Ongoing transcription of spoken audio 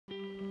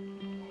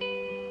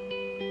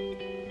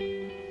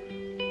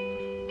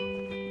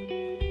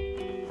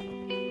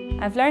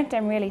I've learnt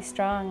I'm really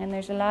strong and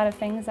there's a lot of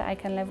things that I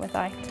can live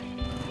without.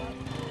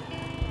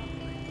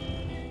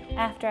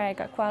 After I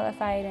got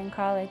qualified in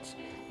college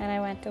and I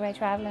went away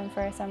travelling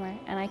for a summer,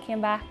 and I came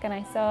back and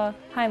I saw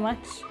how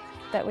much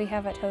that we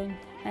have at home,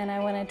 and I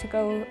wanted to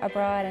go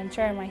abroad and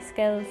share my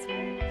skills.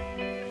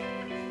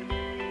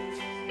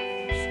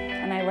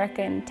 And I work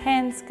in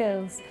 10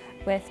 schools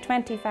with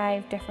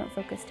 25 different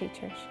focus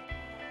teachers.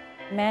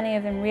 Many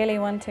of them really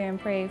want to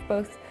improve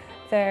both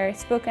their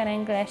spoken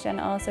English and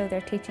also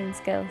their teaching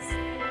skills.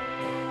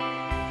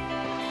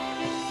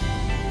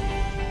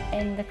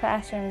 In the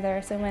classroom there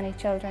are so many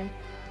children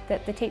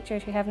that the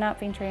teachers who have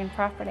not been trained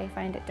properly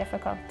find it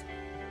difficult.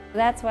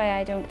 That's why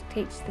I don't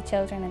teach the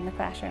children in the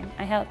classroom.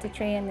 I help to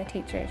train the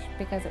teachers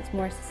because it's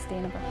more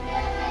sustainable.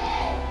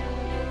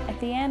 At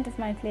the end of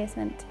my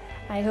placement,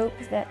 I hope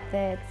that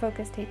the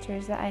focus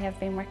teachers that I have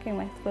been working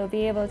with will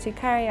be able to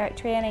carry out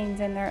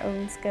trainings in their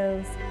own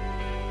skills.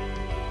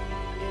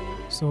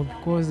 So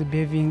because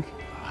Bebhinn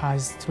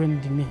has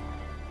trained me,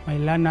 my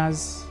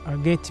learners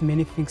get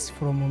many things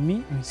from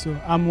me, and so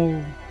I'm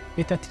a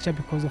better teacher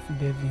because of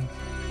Bebhinn.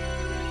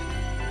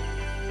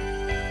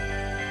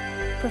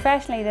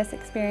 Professionally, this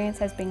experience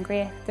has been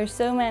great. There's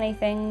so many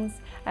things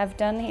I've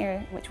done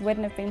here which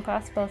wouldn't have been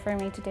possible for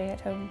me to do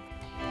at home.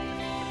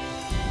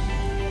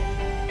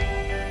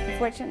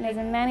 Unfortunately,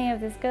 in many of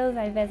the schools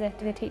I visit,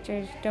 the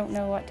teachers don't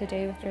know what to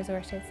do with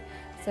resources.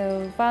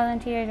 So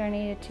volunteers are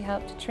needed to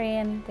help to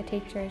train the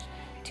teachers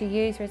to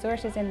use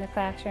resources in the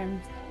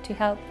classrooms to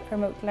help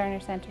promote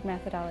learner-centred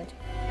methodology.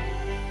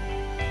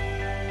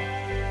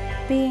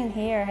 Being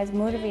here has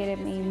motivated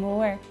me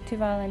more to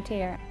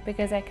volunteer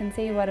because I can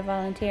see what a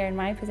volunteer in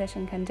my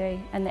position can do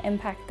and the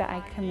impact that I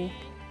can make.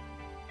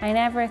 I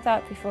never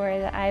thought before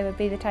that I would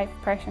be the type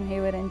of person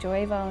who would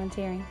enjoy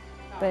volunteering,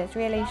 but it's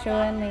really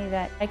shown me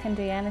that I can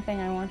do anything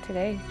I want to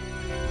do.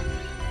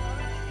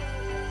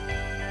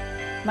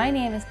 My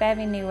name is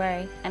Bebhinn Ní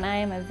Mhuirí and I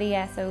am a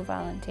VSO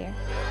volunteer.